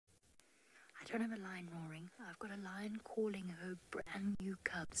don't have a lion roaring. I've got a lion calling her brand new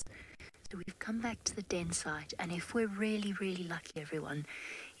cubs. So we've come back to the den site, and if we're really, really lucky, everyone,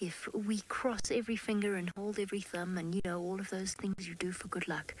 if we cross every finger and hold every thumb and, you know, all of those things you do for good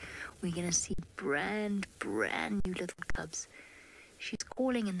luck, we're going to see brand new little cubs. She's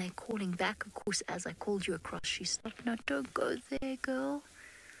calling and they're calling back, of course, as I called you across. She stopped. No, don't go there, girl.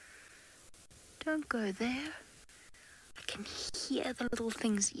 Don't go there. I can hear the little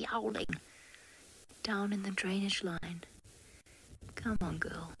things yowling down in the drainage line. Come on,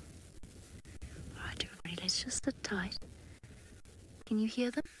 girl. All right, everybody, let's just sit tight. Can you hear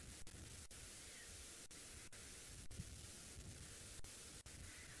them?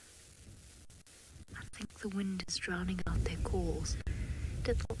 I think the wind is drowning out their calls.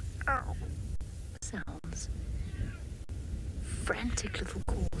 Little ow sounds. Frantic little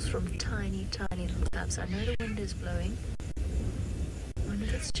calls from tiny little cubs. I know the wind is blowing.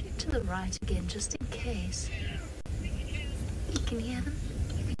 Let's check to the right again, just in case. You can hear them?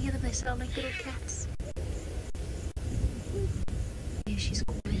 You can hear them, they sound like little cats. There she's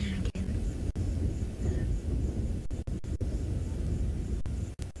calling them again.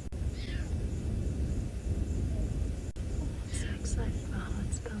 I'm so excited, my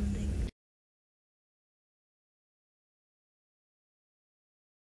heart's pounding.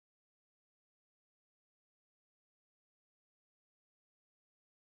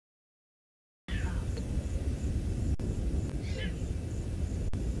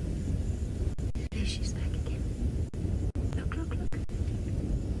 There she's back again. Look.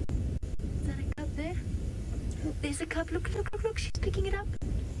 Is that a cub there? There's a cub. Look. She's picking it up.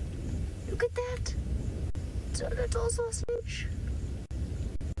 Look at that. It's a little sausage.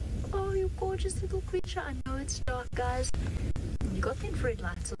 Oh, you gorgeous little creature. I know it's dark, guys. You got the infrared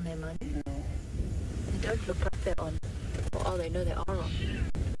lights on them, aren't you? They don't look like they're on. Or are they? No, they are on.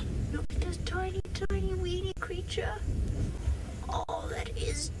 Look at this tiny weeny creature. Oh, that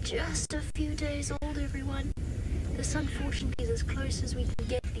is just a few days old, everyone. This unfortunately is as close as we can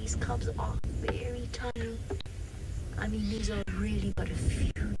get. These cubs are very tiny. I mean, these are really but a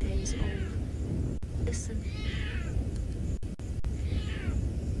few days old. Listen.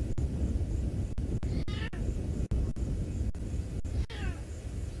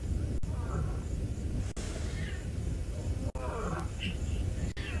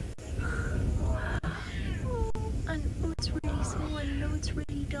 It's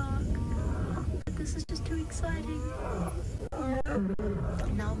really dark, but this is just too exciting.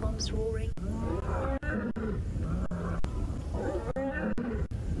 Now Mom's roaring.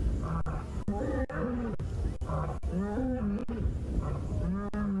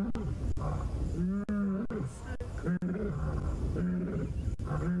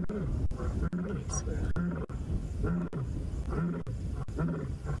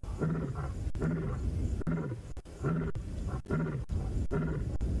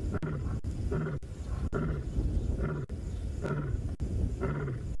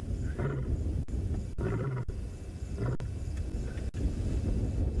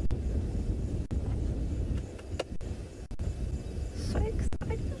 So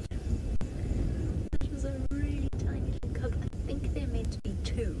excited. This is a really tiny little cub. I think they're meant to be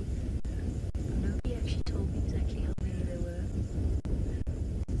two. Nobody actually told me exactly how many there were.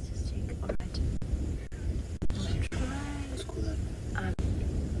 Let's just check. Alright. Let's try. Let's call that. I'm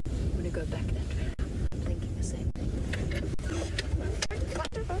gonna go back that way. I'm thinking the same thing.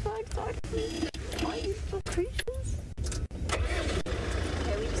 Tiny little creatures.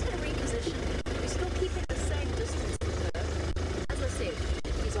 Okay, we're just gonna reposition. We're still keeping the same distance with her. As I said,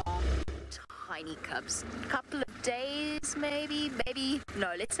 these are tiny cubs. A couple of days, maybe,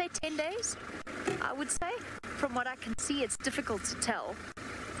 no, let's say 10 days, I would say. From what I can see, it's difficult to tell.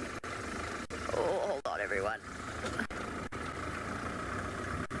 Oh, hold on, everyone.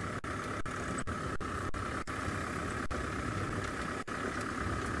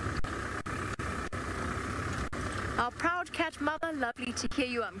 Our proud cat mother, lovely to hear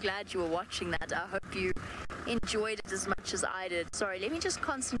you. I'm glad you were watching that. I hope you enjoyed it as much as I did. Sorry, let me just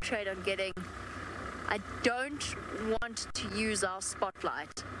concentrate on getting... I don't want to use our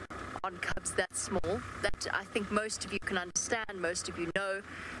spotlight on cubs that small. That I think most of you can understand, most of you know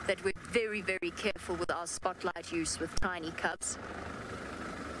that we're very, very careful with our spotlight use with tiny cubs.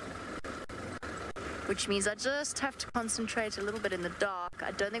 Which means I just have to concentrate a little bit in the dark. I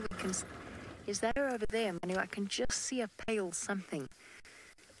don't think we can... Is that her over there, Manu? I can just see a pale something.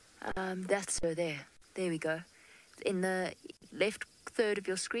 That's her there. There we go. In the left third of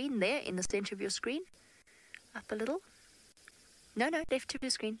your screen, there, in the center of your screen. Up a little. No, left of your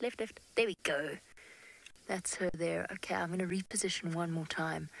screen. Left. There we go. That's her there. Okay, I'm going to reposition one more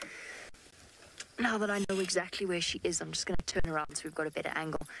time. Now that I know exactly where she is, I'm just going to turn around so we've got a better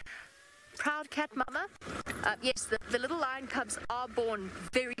angle. Proud cat mama. Yes, the little lion cubs are born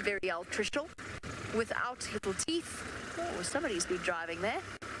very, very altricial, without little teeth. Oh, somebody's been driving there.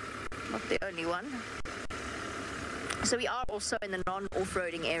 Not the only one. So we are also in the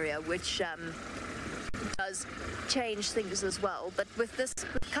non-off-roading area, which does change things as well. But with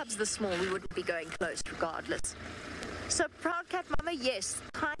cubs this small, we wouldn't be going close regardless. So proud cat mama, yes,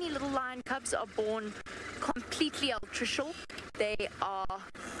 tiny little lion cubs are born completely altricial. They are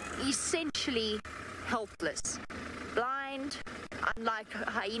essentially helpless, blind, unlike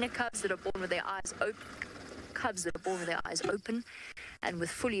hyena cubs that are born with their eyes open, and with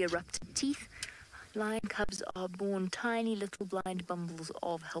fully erupted teeth. Lion cubs are born tiny little blind bumbles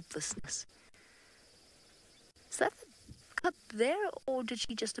of helplessness. Is that the cub there, or did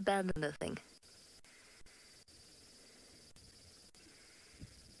she just abandon the thing?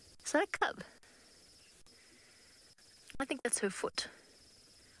 Is that a cub? I think that's her foot.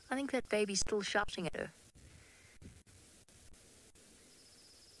 I think that baby's still shouting at her.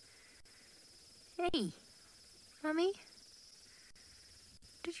 Hey, Mummy,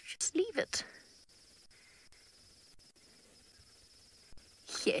 did you just leave it?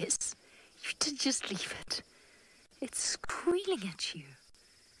 Yes, you did just leave it. It's squealing at you.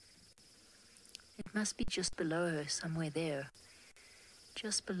 It must be just below her, somewhere there.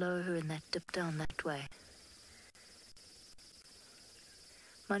 Just below her in that dip down that way.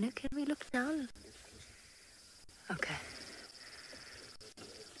 Manu, can we look down? Okay.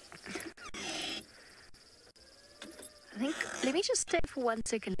 I think, let me just stay for 1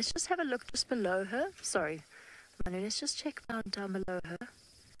 second. Let's just have a look just below her. Sorry, Manu, let's just check down below her.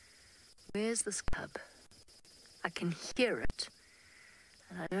 Where's this cub? I can hear it.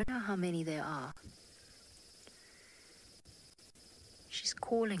 And I don't know how many there are. She's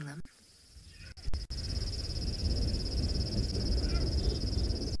calling them.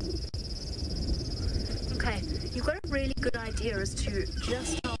 Okay, you've got a really good idea as to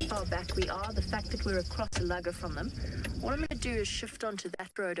just how far back we are, the fact that we're across a lugger from them. What I'm going to do is shift onto that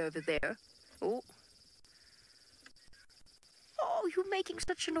road over there. Oh, you're making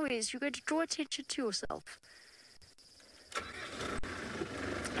such a noise. You're going to draw attention to yourself.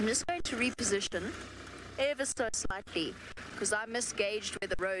 I'm just going to reposition ever so slightly because I misgauged where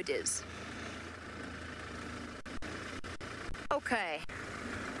the road is. Okay.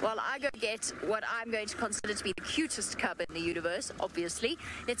 Well, I go get what I'm going to consider to be the cutest cub in the universe, obviously.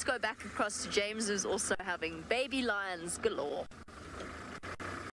 Let's go back across to James, who's also having baby lions galore.